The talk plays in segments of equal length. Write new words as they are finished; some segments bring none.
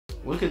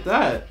Look at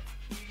that.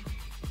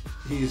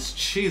 He's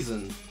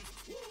cheesing.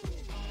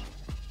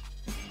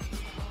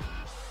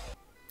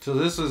 So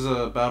this is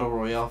a battle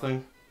royale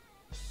thing?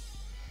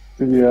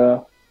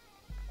 Yeah.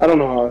 I don't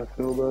know how I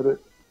feel about it.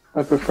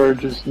 I prefer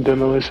just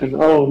demolition.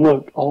 Oh,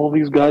 look, all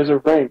these guys are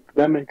ranked.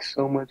 That makes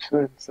so much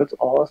sense. That's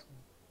awesome.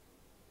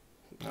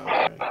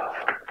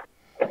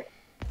 Okay.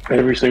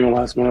 Every single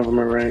last one of them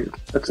are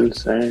ranked. That's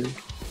insane.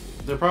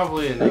 They're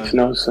probably in Makes a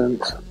no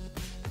sense.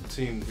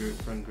 team group,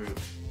 friend group.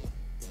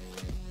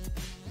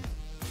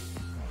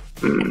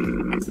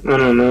 I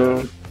don't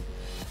know.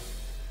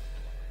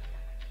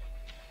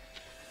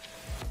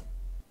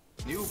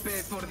 You pay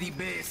for the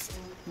best,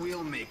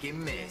 we'll make a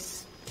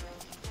mess.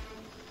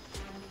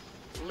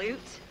 Loot,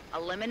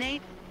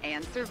 eliminate,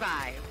 and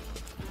survive.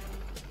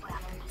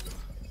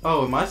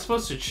 Oh, am I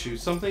supposed to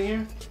choose something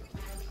here?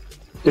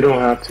 You don't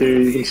have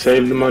to. You can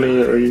save the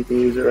money or you can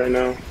use it right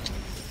now.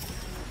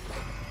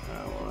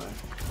 Oh, well,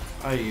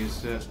 I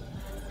used it.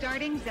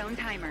 Starting zone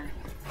timer.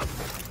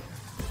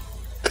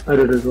 I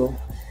did as well.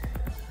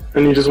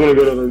 And you just want to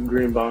go to the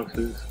green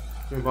boxes.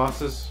 Green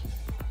boxes?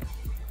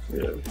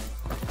 Yeah.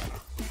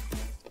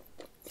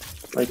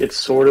 Like, it's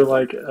sort of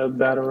like a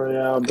battle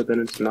royale, but then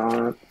it's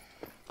not.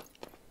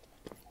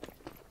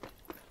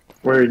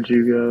 Where did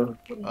you go?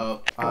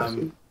 Oh,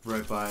 I'm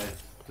right by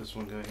this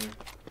one guy here.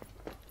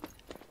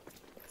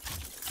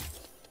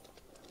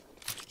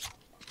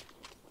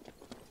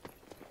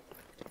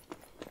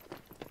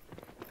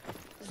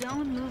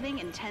 Zone moving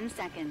in 10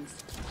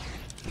 seconds.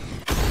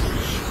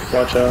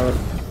 Watch out.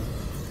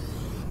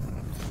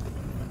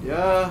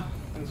 Yeah,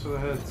 thanks for the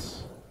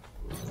heads.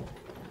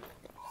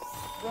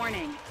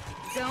 Warning.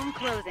 Zone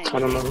closing. I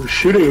don't know who's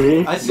shooting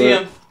me. I see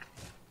him.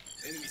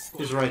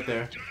 He's right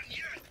there.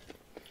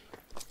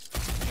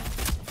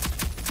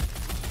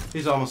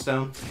 He's almost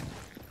down.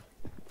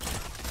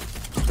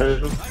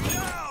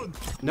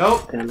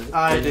 Nope, Damn it.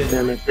 I didn't.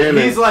 Damn it. Damn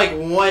it. He's like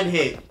one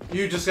hit.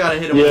 You just gotta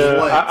hit him Yeah,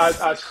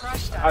 once.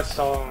 I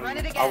saw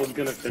him. I was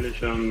gonna finish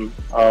him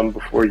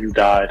before you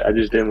died. I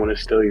just didn't want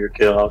to steal your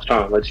kill. I was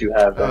trying to let you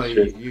have that Oh,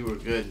 shit. you were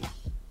good.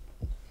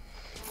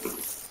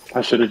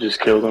 I should have just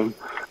killed him.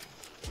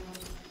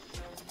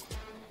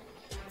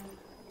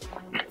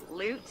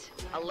 Loot,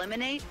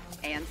 eliminate,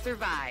 and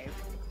survive.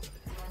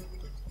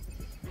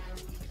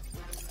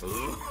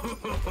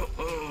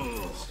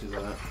 Let's do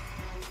that.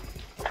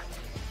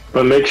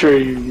 But make sure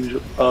you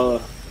use,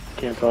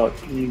 can't talk.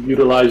 You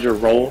utilize your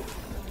roll.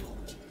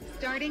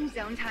 Starting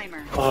zone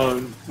timer.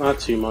 Not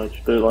too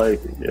much, but like,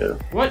 yeah.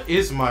 What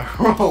is my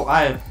role?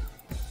 I have.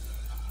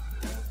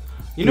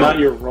 You know. Not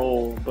your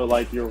roll, but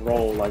like your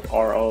roll, like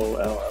ROLL.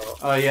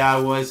 Oh yeah, I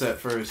was at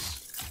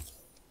first.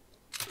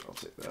 I'll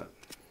take that.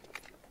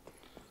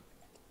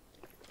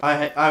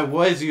 I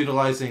was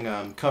utilizing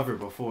cover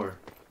before.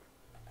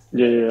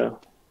 Yeah.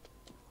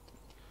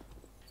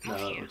 No,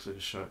 that looks like a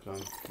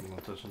shotgun. I'm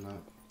not touching that.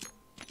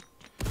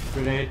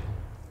 Grenade.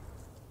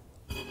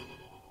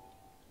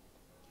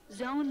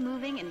 Zone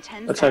moving in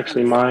 10 That's seconds.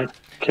 actually my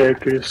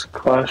character's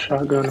class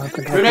shotgun. I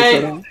think I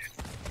Grenade! picked that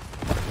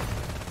up.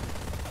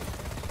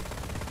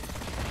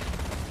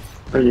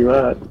 Where you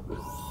at?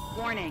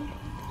 Warning.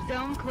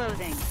 Zone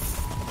closing.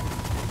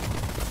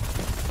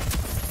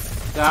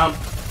 Down.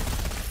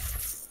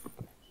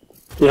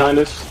 Behind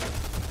us.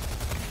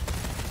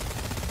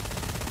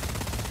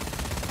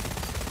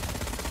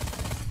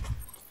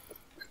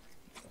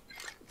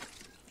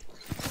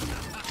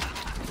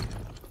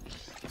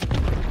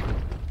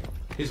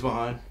 He's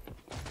behind.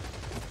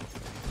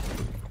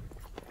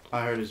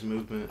 I heard his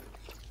movement.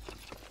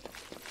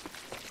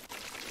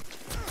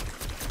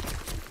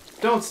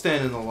 Don't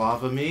stand in the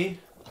lava, me.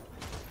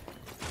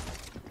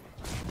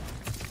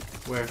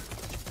 Where?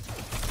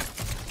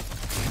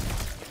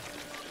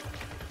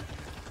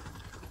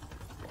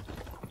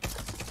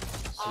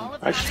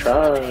 Nice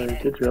try.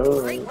 Good job.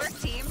 Great work,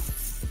 team.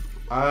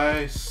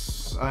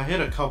 I hit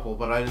a couple,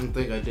 but I didn't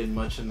think I did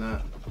much in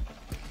that.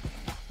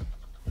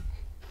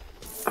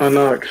 I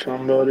knocked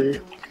somebody,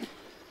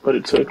 but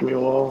it took me a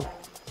while.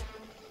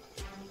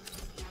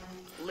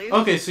 Loot,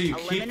 Okay, so you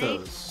keep eliminate,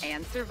 those.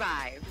 and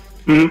survive.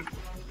 Mm-hmm.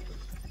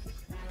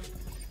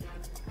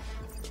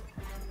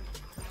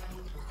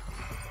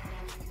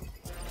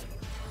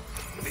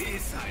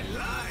 This I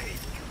like.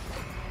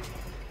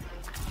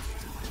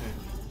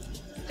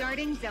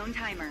 Starting zone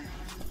timer.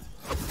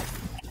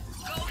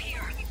 Go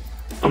here.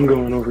 I'm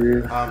going over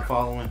here. I'm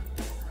following.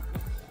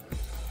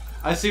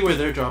 I see where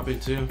they're dropping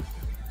to.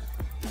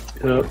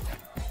 Yep.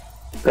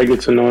 That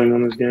gets annoying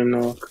on this game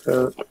now.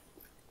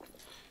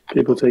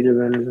 People take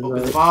advantage of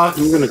Open that. box.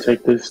 I'm gonna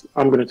take this.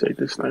 I'm gonna take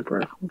this sniper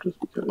rifle just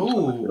because I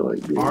Ooh, feel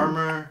like being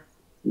armor.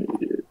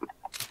 needed.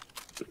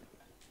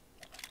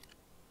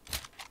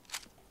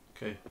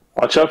 Okay,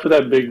 Watch out for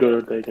that big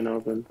door they can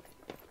open.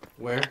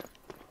 where?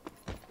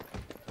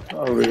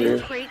 Over New here.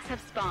 crates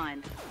have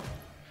spawned.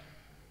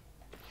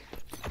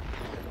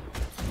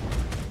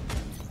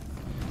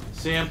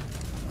 See him?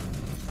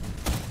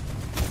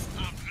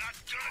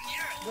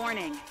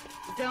 Warning.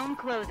 Zone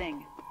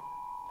closing.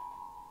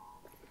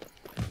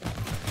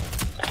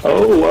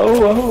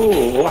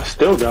 Oh, I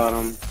still got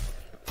him.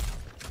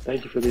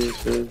 Thank you for the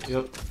assist.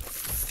 Yep.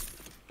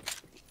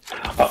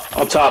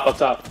 Up top.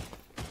 What's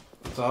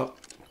up?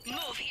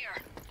 Move here.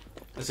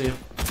 I see him.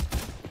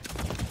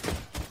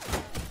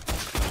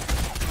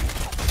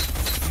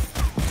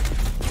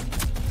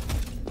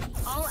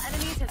 All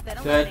enemies have been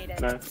Dead.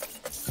 eliminated.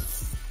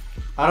 Nice.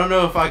 I don't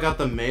know if I got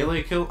the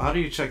melee kill. How do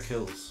you check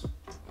kills?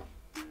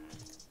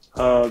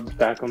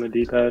 Back on the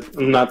D-pad.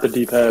 Not the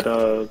D-pad,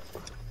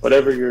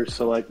 whatever your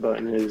select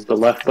button is, the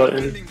left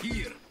button.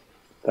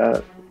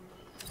 That.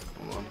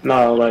 Hold on.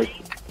 No, like,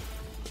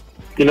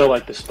 you know,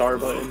 like the star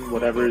button,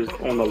 whatever is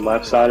on the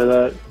left side of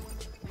that.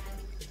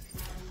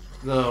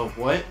 The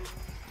what?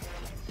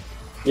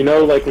 You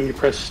know, like when you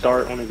press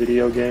start on a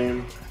video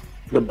game,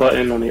 the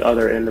button on the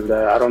other end of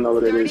that. I don't know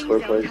what it is for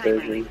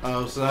PlayStation.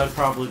 Oh, so that'd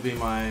probably be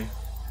my...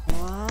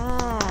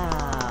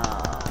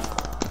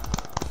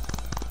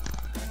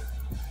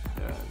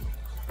 Yeah.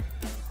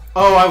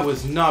 Oh, I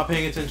was not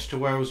paying attention to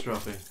where I was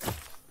dropping.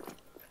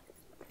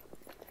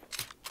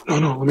 Oh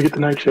no, let me get the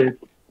nightshade.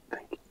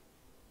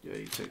 Yeah,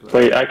 you take that.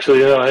 Wait, actually,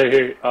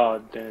 hey. Oh,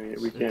 damn it,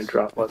 we can't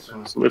drop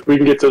weapons. If we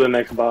can get to the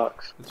next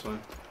box, It's fine.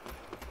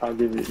 I'll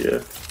give you, yeah.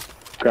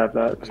 Grab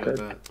that I got instead.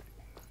 that.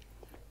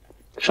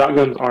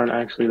 Shotguns aren't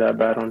actually that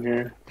bad on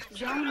here.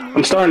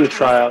 I'm starting to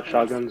try out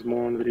shotguns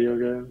more on video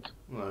games.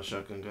 I'm not a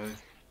shotgun guy.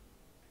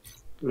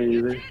 Me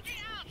either.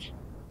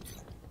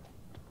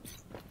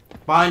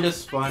 Find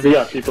us, find We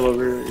us. got people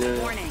over here,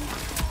 yeah. Warning.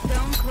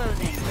 Zone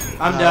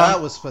closing. I'm Now, down.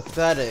 That was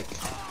pathetic.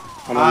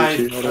 I'm I gonna get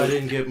you. Hold on.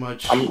 didn't get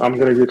much. I'm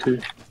gonna get you.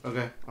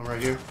 Okay, I'm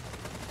right here.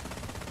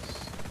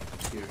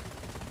 Here.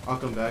 I'll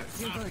come back.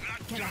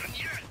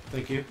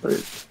 Thank you.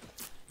 Wait.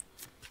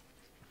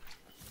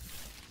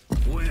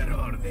 Where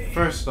are they?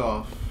 First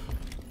off,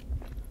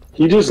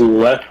 He just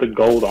left the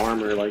gold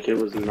armor like it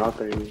was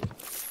nothing.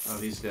 oh,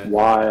 he's dead.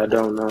 Why? I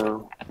don't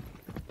know.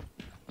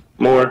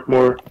 More.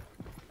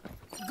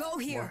 Go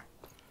here.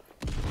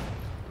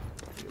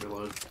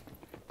 Reload.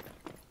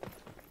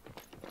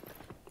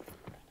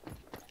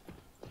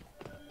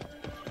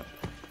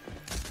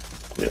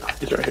 Yeah,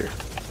 he's right here.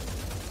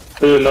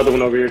 There's another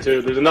one over here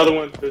too. There's another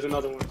one.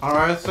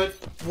 Alright, so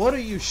What are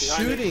you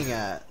Behind me. shooting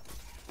at?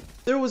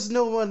 There was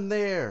no one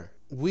there.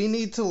 We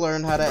need to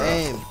learn how to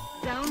aim.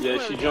 Zone Yeah, she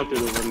closing. jumped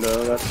through the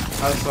window.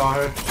 That's I saw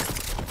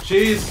her.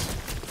 She's.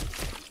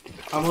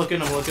 I'm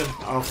looking. I'll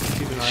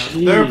keep an eye out.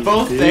 They're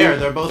both dude. there.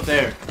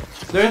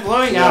 They're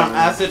blowing Yeah, out man.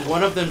 acid.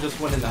 One of them just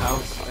went in the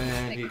house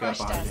and he got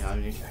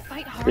behind me.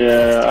 Fight hard.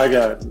 yeah. I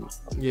got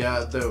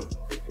Yeah, though.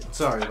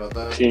 Sorry about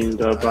that.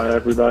 teamed up by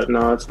everybody.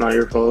 No, it's not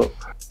your fault.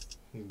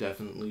 You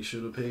definitely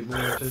should have paid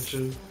more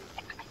attention.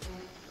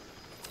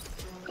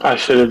 I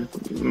should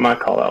have. My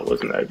call out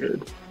wasn't that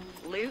good.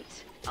 Loot,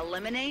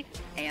 eliminate,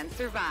 and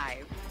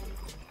survive.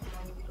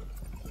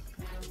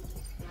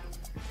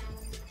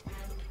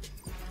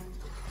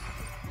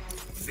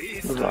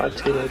 Revive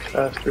teammates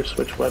faster.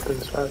 Switch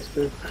weapons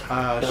faster.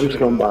 I'm Should've- just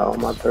gonna buy all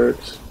my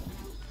perks.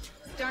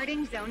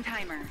 Starting zone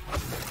timer.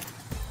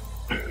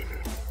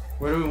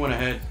 Where do we want to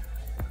head?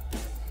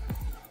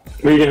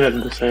 We can head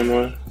the same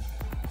way.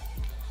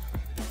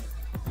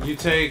 You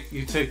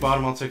take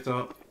bottom. I'll take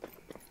top.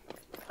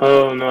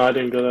 Oh no, I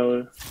didn't go that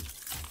way.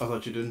 I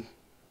thought you did.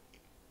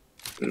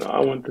 No, I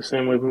went the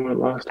same way we went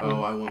last time.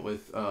 Oh, I went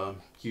with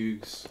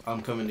Hughes.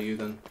 I'm coming to you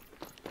then.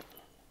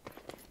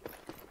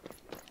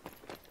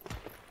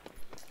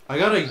 I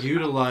gotta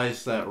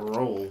utilize that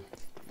roll.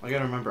 I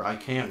gotta remember I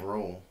can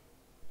roll.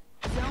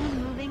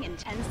 Zone moving in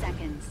 10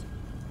 seconds.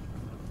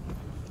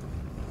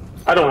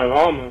 I don't have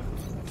armor.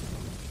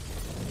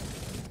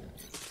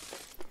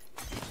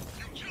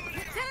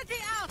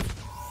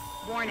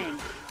 Warning.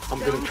 I'm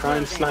Zone gonna try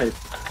and closing. snipe.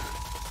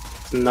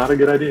 It's not a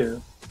good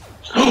idea.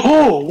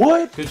 Oh,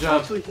 what? Good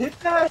job. Actually hit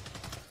that?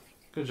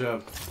 Good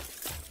job.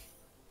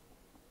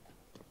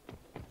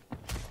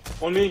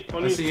 On me,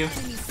 on I me. see you.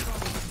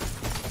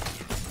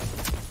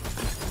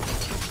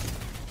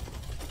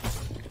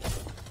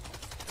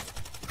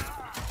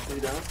 Are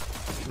you down?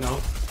 No.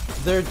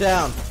 They're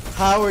down.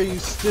 How are you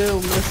still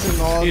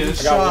missing all He these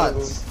is.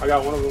 shots? I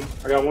got one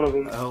of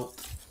them. Help.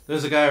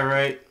 There's a guy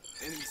right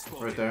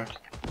there.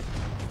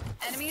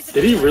 Enemies have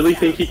Did he been really shut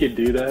think down. he could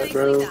do that, Nicely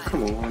bro? done.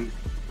 Come on.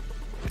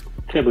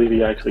 Can't believe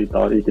he actually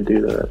thought he could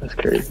do that. That's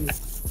crazy.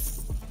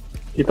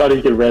 He thought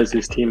he could res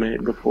his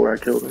teammate before I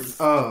killed him.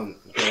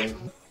 Okay.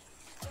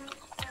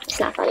 It's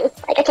not funny.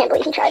 Like, I can't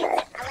believe he tried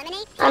that.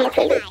 I'm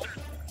offended.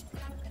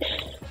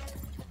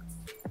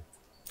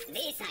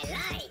 This I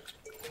like.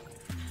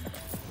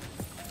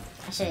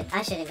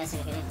 I should invest in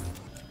a grenade.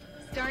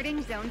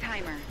 Starting zone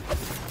timer.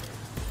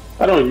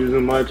 I don't use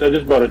them much. I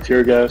just bought a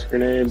tear gas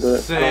grenade, but I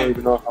Same. don't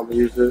even know if I'm gonna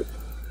use it.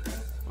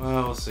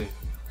 Well, we'll see.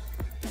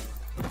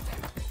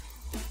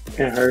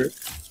 Can't hurt.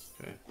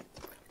 Okay.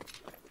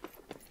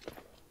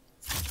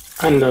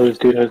 I know this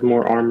dude has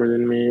more armor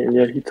than me, and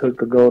yet he took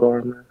the gold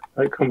armor.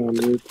 Like, come on,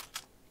 dude.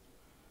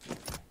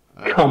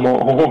 Come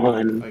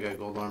on. I got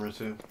gold armor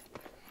too.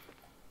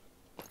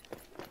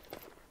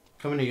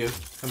 Coming to you.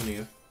 Coming to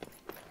you.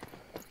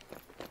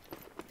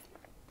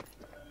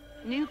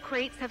 New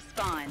crates have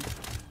spawned.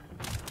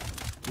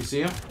 You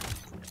see him?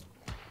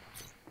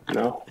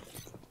 No.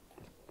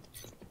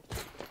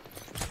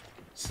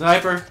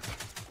 Sniper.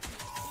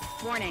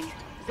 Warning.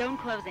 Zone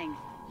closing.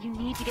 You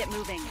need to get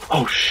moving.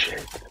 Oh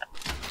shit.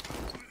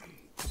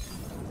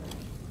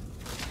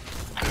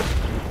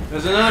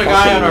 There's another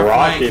guy on our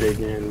rocket flank.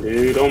 again,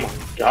 dude. Oh my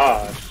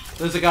gosh.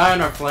 There's a guy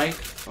on our flank.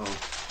 Oh.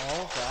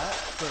 All that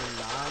for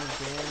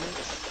 9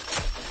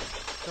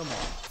 damage? Come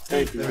on.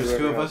 Thank you. There's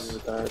two of us.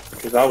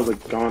 Because I was a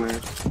goner.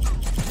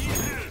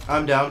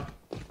 I'm down.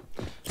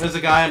 There's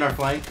a guy on our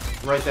flank.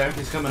 Right there.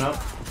 He's coming up.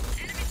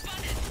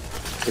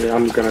 Yeah,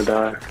 I'm gonna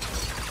die.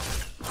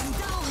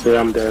 Yeah,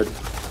 I'm dead.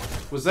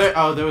 Was there?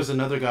 Oh, there was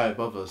another guy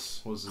above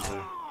us. Wasn't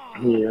there?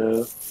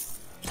 Yeah.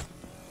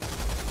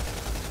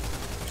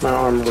 My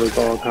armor was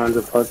all kinds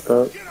of fucked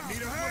up.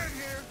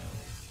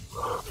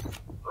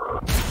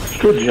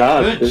 Good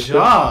job. Good sister.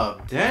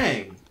 job.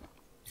 Dang.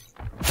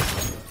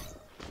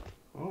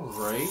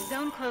 Alright.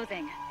 Zone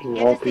closing.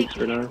 Wall Get to peaks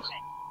safety. are nice.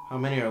 How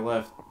many are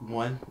left?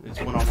 One? It's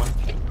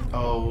 1-on-1.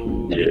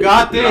 Oh, Yeah, you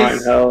got 9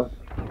 this! health.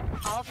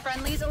 All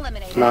friendlies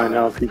eliminated. 9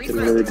 health. He couldn't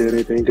really do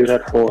anything. Dude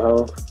had full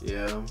health.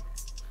 Yeah.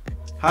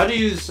 How do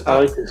you use... I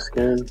like his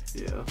skin.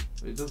 Yeah,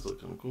 it does look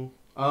kind of cool.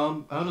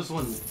 How does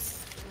one...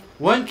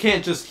 One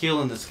can't just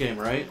heal in this game,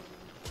 right?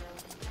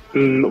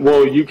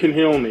 Well, you can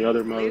heal in the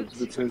other modes,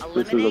 but since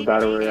this is a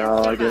battle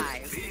royale, I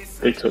guess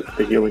they took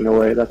the healing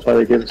away. That's why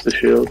they give us the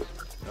shield.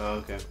 Oh,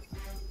 okay.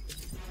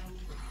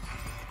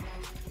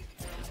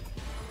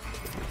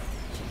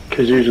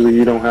 Because usually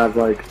you don't have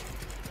like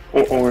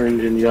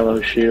orange and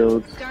yellow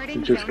shields.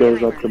 It just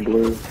goes up to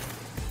blue.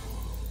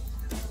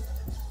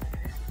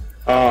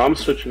 I'm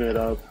switching it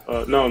up.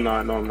 No, I'm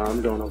not.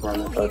 I'm going over on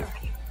that side.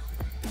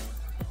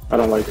 I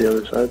don't like the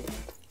other side.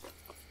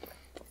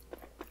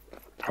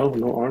 Oh,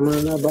 no armor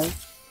in that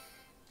box?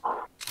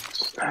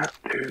 Snap,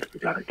 dude. We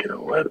gotta get a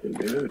weapon,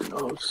 dude.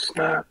 Oh,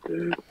 snap,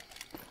 dude.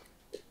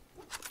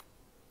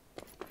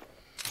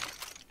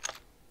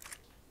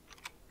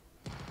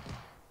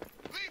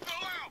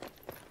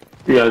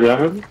 Yeah, got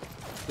him?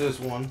 There's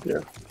one. Yeah.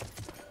 New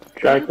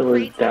Dracula's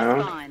crates have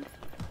down. spawned.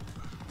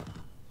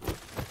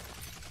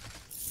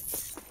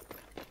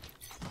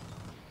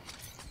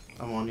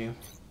 I'm on you.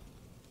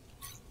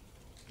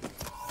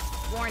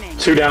 Warning.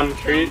 2 down the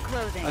Zone street.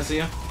 closing. I see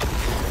you.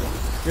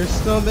 You're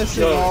still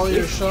missing Yo, all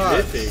your this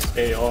shots.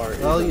 mythic AR is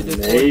Well, you did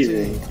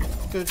amazing.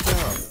 14. Good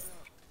job.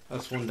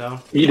 That's one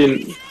down. He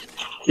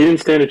didn't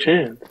stand a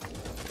chance.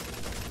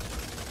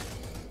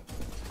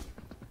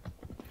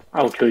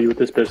 I'll kill you with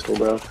this pistol,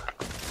 bro.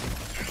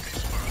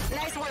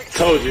 Nice work.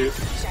 Told you.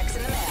 Checks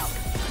in the mail.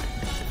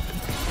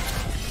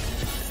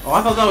 Oh,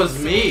 I thought that was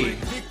me.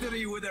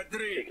 Victory with a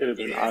drink. It could have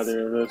been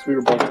either of us. We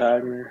were both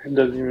Wagner. It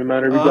doesn't even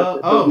matter. We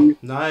got the Oh, W.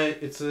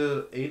 it's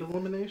 8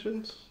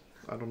 eliminations?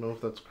 I don't know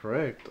if that's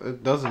correct.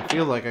 It doesn't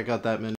feel like I got that many.